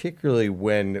 particularly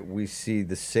when we see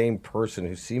the same person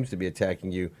who seems to be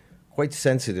attacking you quite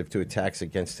sensitive to attacks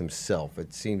against himself?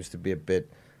 It seems to be a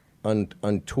bit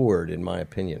untoward, in my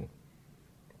opinion.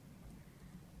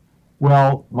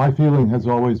 Well, my feeling has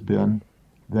always been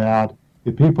that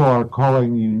if people are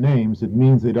calling you names, it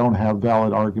means they don't have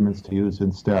valid arguments to use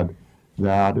instead.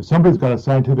 That if somebody's got a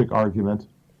scientific argument,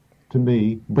 to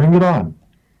me, bring it on.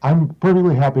 I'm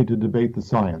perfectly happy to debate the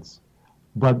science,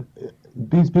 but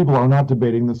these people are not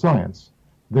debating the science.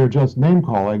 They're just name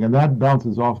calling, and that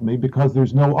bounces off me because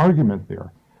there's no argument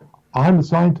there. I'm a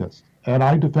scientist, and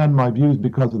I defend my views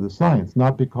because of the science,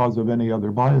 not because of any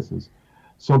other biases.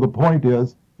 So the point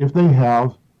is, if they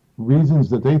have reasons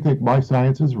that they think my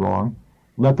science is wrong,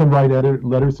 let them write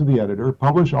letters to the editor,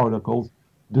 publish articles,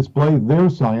 display their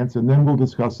science, and then we'll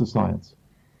discuss the science.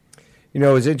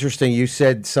 It's interesting. You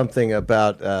said something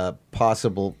about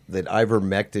possible that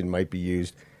ivermectin might be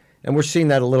used. And we're seeing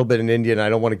that a little bit in India, and I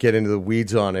don't want to get into the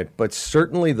weeds on it. But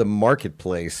certainly the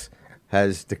marketplace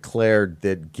has declared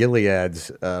that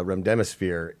Gilead's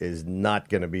remdesivir is not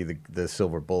going to be the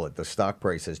silver bullet. The stock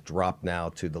price has dropped now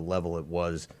to the level it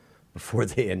was before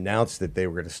they announced that they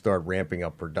were going to start ramping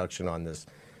up production on this.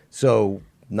 So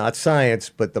not science,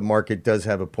 but the market does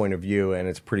have a point of view, and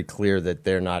it's pretty clear that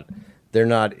they're not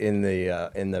in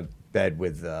the bed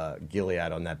with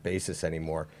Gilead on that basis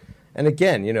anymore. And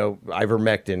again,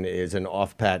 ivermectin is an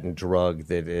off-patent drug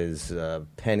that is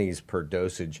pennies per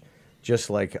dosage, just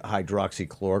like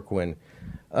hydroxychloroquine.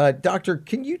 Doctor,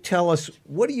 can you tell us,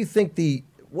 what do you think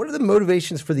what are the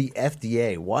motivations for the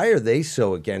FDA? Why are they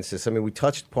so against this? I mean, we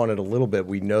touched upon it a little bit.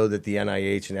 We know that the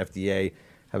NIH and FDA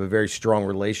have a very strong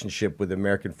relationship with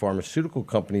American pharmaceutical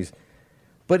companies.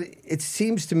 But it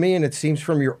seems to me, and it seems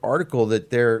from your article, that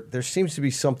there seems to be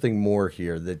something more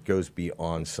here that goes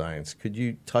beyond science. Could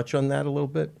you touch on that a little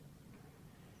bit?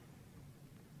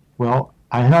 Well,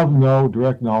 I have no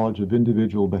direct knowledge of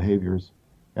individual behaviors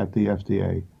at the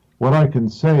FDA. What I can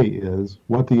say is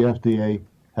what the FDA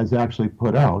has actually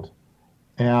put out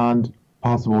and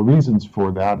possible reasons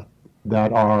for that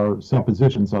are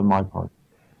suppositions on my part.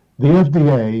 The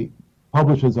FDA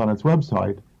publishes on its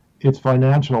website its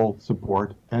financial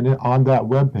support, and on that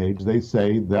webpage they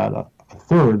say that a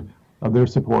third of their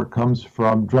support comes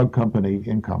from drug company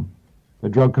income. The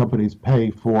drug companies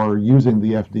pay for using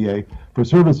the FDA for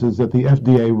services that the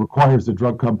FDA requires the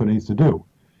drug companies to do.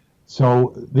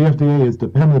 So the FDA is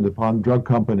dependent upon drug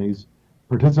companies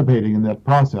participating in that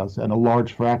process, and a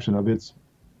large fraction of its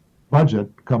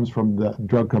budget comes from the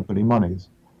drug company monies.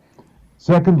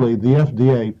 Secondly, the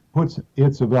FDA puts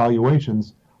its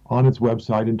evaluations on its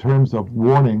website in terms of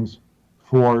warnings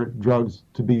for drugs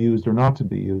to be used or not to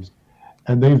be used.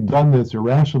 And they've done this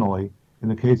irrationally in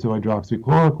the case of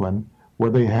hydroxychloroquine,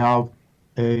 where they have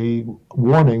a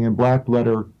warning in black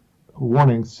letter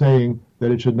warning saying that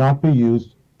it should not be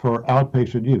used for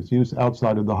outpatient use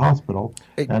outside of the hospital.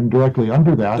 And directly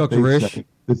under that, Dr. they Risch, say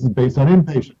this is based on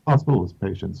inpatient hospitalist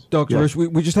patients. Dr. Yes.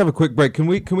 Risch, we just have a quick break. Can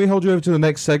we hold you over to the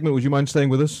next segment? Would you mind staying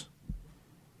with us?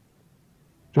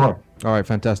 Sure. All right,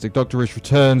 fantastic. Dr. Risch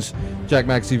returns. Jack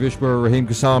Maxey, Vish Burra, Raheem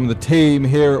Kassam, the team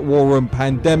here at War Room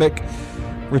Pandemic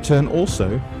return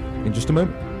also in just a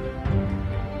moment.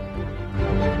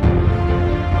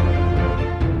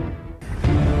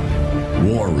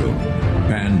 War Room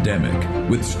Pandemic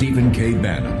with Stephen K.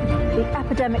 Bannon. The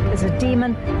epidemic is a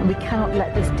demon, and we cannot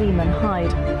let this demon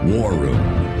hide. War Room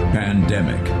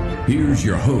Pandemic. Here's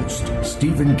your host,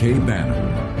 Stephen K.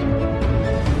 Bannon.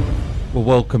 Well,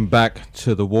 welcome back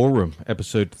to the War Room,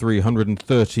 episode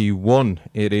 331.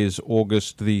 It is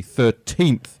August the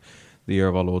 13th, the year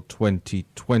of our Lord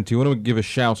 2020. I want to give a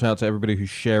shout out to everybody who's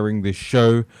sharing this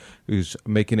show, who's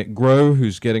making it grow,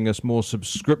 who's getting us more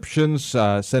subscriptions,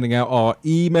 sending out our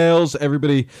emails,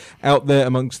 everybody out there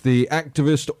amongst the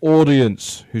activist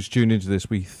audience who's tuned into this.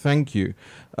 We thank you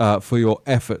for your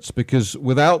efforts, because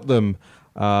without them,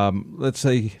 let's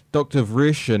say Dr.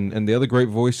 Risch and the other great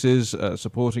voices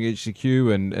supporting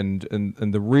HCQ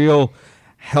and the real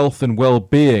health and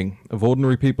well-being of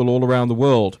ordinary people all around the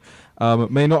world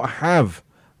may not have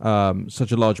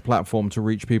such a large platform to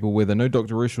reach people with. I know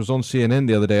Dr. Risch was on CNN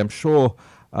the other day. I'm sure,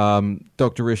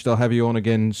 Dr. Risch, they'll have you on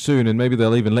again soon, and maybe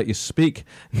they'll even let you speak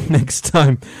next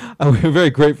time. We're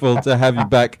very grateful to have you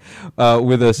back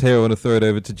with us here. I want to throw it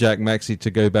over to Jack Maxey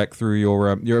to go back through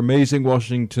your amazing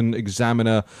Washington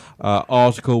Examiner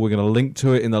article. We're going to link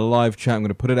to it in the live chat. I'm going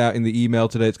to put it out in the email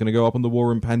today. It's going to go up on the War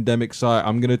Room Pandemic site.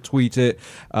 I'm going to tweet it.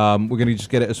 We're going to just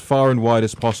get it as far and wide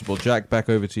as possible. Jack, back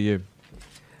over to you.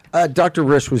 Dr.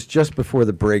 Risch was just before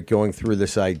the break going through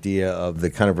this idea of the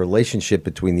kind of relationship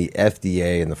between the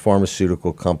FDA and the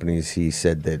pharmaceutical companies. He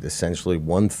said that essentially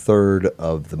 1/3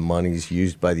 of the monies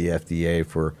used by the FDA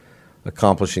for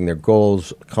accomplishing their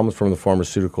goals comes from the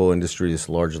pharmaceutical industry. It's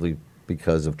largely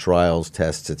because of trials,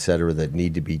 tests, et cetera, that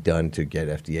need to be done to get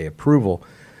FDA approval.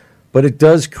 But it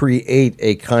does create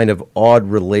a kind of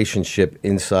odd relationship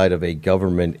inside of a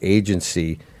government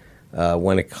agency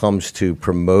when it comes to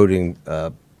promoting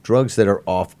drugs that are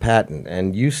off patent.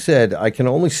 And you said, I can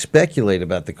only speculate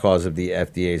about the cause of the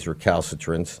FDA's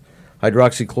recalcitrance.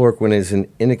 Hydroxychloroquine is an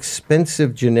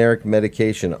inexpensive generic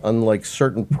medication, unlike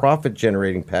certain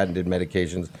profit-generating patented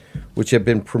medications, which have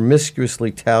been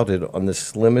promiscuously touted on the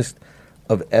slimmest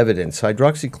of evidence.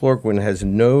 Hydroxychloroquine has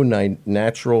no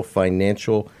natural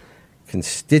financial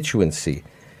constituency.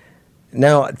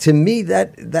 Now, to me,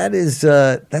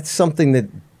 that's something that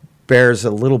bears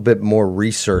a little bit more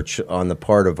research on the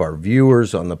part of our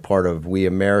viewers, on the part of we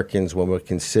Americans, when we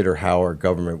consider how our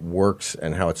government works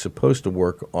and how it's supposed to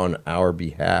work on our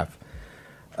behalf.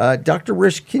 Dr.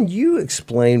 Risch, can you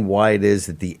explain why it is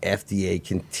that the FDA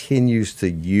continues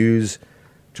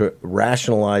to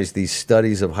rationalize these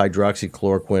studies of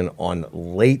hydroxychloroquine on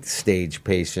late-stage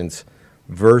patients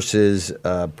versus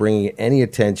bringing any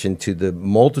attention to the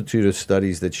multitude of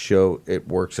studies that show it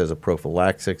works as a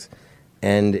prophylaxis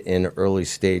and in early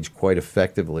stage quite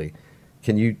effectively?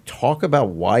 Can you talk about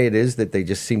why it is that they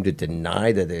just seem to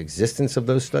deny the existence of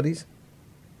those studies?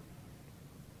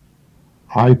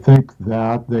 I think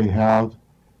that they have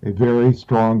a very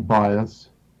strong bias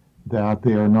that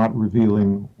they are not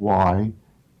revealing why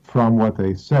from what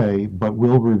they say, but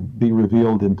will be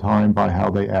revealed in time by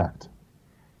how they act.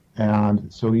 And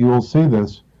so you will see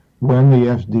this when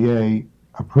the FDA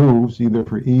approves, either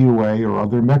for EUA or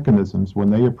other mechanisms, when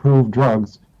they approve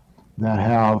drugs that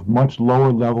have much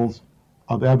lower levels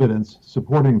of evidence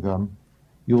supporting them,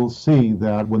 you'll see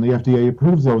that when the FDA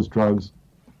approves those drugs,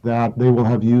 that they will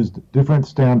have used different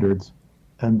standards,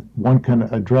 and one can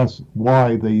address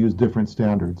why they use different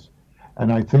standards.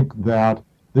 And I think that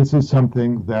this is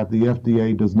something that the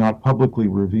FDA does not publicly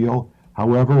reveal.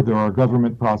 However, there are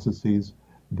government processes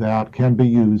that can be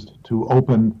used to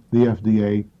open the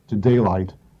FDA to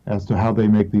daylight as to how they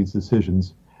make these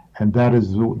decisions. And that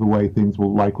is the way things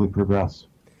will likely progress.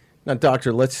 Now,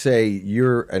 Doctor, let's say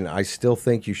and I still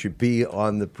think you should be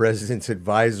on the President's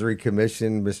Advisory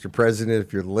Commission. Mr. President,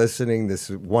 if you're listening,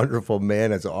 this wonderful man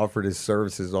has offered his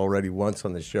services already once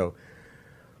on the show.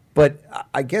 But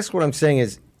I guess what I'm saying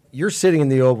is you're sitting in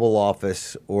the Oval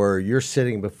Office or you're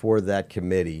sitting before that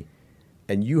committee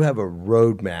and you have a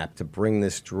roadmap to bring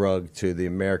this drug to the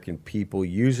American people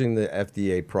using the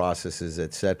FDA processes,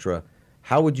 et cetera.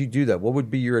 How would you do that? What would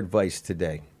be your advice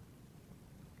today?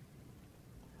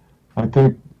 I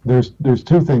think there's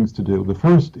two things to do. The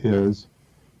first is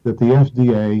that the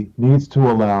FDA needs to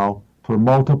allow for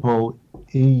multiple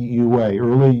EUA,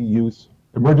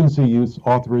 emergency use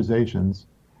authorizations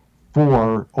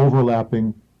for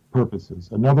overlapping purposes.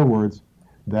 In other words,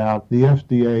 that the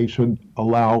FDA should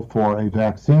allow for a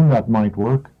vaccine that might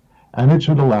work, and it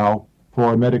should allow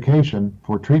for a medication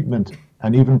for treatment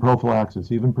and even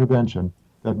prophylaxis, even prevention,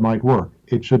 that might work.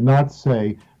 It should not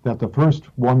say that the first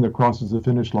one that crosses the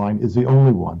finish line is the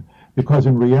only one, because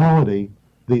in reality,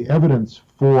 the evidence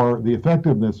for the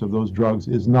effectiveness of those drugs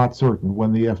is not certain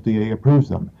when the FDA approves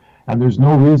them. And there's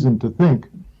no reason to think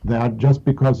that just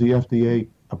because the FDA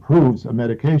approves a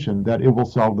medication that it will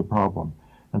solve the problem.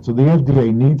 And so the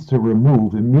FDA needs to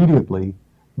remove immediately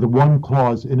the one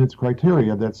clause in its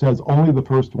criteria that says only the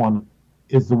first one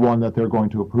is the one that they're going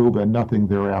to approve and nothing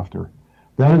thereafter.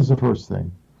 That is the first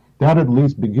thing. That at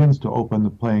least begins to open the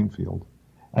playing field.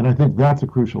 And I think that's a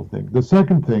crucial thing. The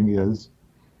second thing is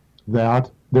that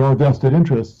there are vested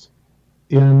interests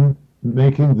in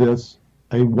making this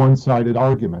a one-sided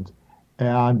argument.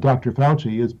 And Dr.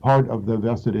 Fauci is part of the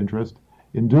vested interest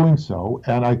in doing so.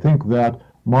 And I think that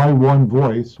my one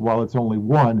voice, while it's only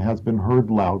one, has been heard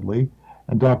loudly.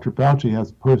 And Dr. Fauci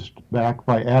has pushed back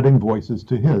by adding voices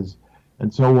to his.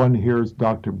 And so one hears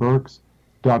Dr. Birx,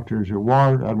 Dr.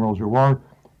 Giroir, Admiral Giroir,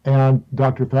 and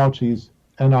Dr. Fauci's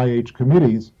NIH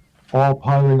committees all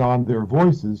piling on their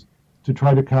voices to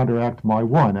try to counteract my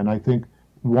one. And I think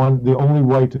the only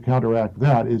way to counteract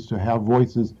that is to have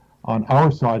voices on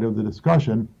our side of the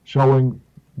discussion showing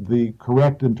the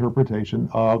correct interpretation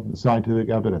of the scientific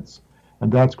evidence.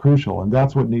 And that's crucial, and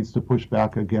that's what needs to push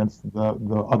back against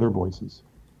the other voices.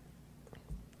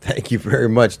 Thank you very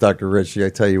much, Dr. Risch. I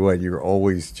tell you what, you're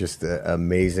always just an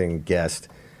amazing guest.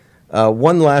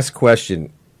 One last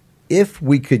question. If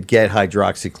we could get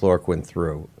hydroxychloroquine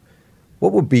through,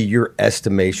 what would be your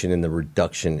estimation in the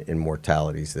reduction in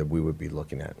mortalities that we would be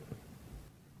looking at?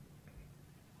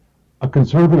 A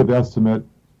conservative estimate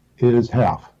is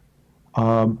half.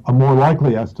 A more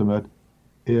likely estimate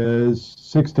is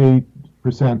 60%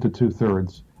 to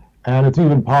 2/3. And it's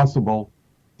even possible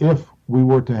if we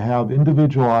were to have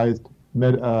individualized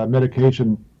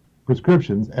medication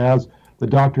prescriptions, as the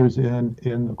doctors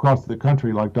in across the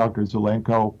country, like Dr.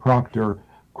 Zelenko, Proctor,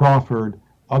 Crawford,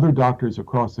 other doctors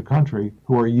across the country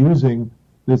who are using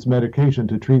this medication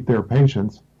to treat their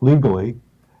patients legally,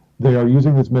 they are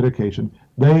using this medication,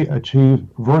 they achieve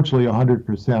virtually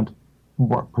 100%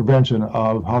 prevention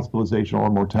of hospitalization or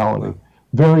mortality.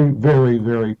 Very, very,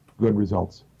 very good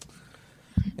results.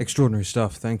 Extraordinary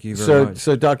stuff. Thank you very much.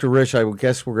 So, Dr. Risch, I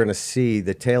guess we're going to see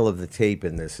the tail of the tape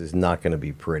in this is not going to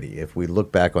be pretty. If we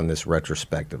look back on this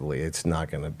retrospectively, it's not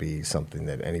going to be something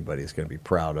that anybody is going to be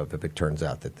proud of if it turns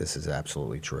out that this is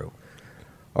absolutely true.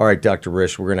 All right, Dr.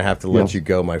 Risch, we're going to have to let you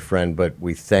go, my friend, but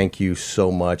we thank you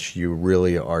so much. You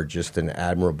really are just an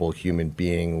admirable human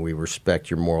being. We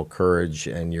respect your moral courage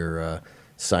and your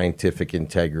scientific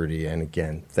integrity. And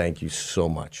again, thank you so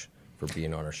much for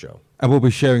being on our show. And we'll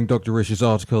be sharing Dr. Risch's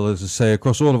article, as I say,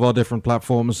 across all of our different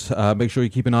platforms. Make sure you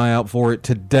keep an eye out for it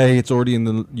today. It's already in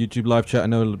the YouTube live chat. I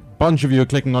know a bunch of you are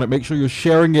clicking on it. Make sure you're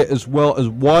sharing it as well as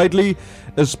widely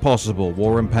as possible.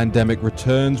 War and Pandemic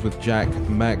returns with Jack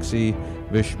Maxey,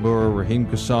 Vish Burra, Raheem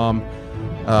Kassam,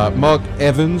 Mark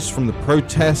Evans from the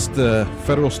protest, the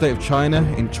federal state of China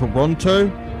in Toronto.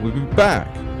 We'll be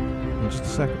back in just a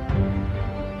second.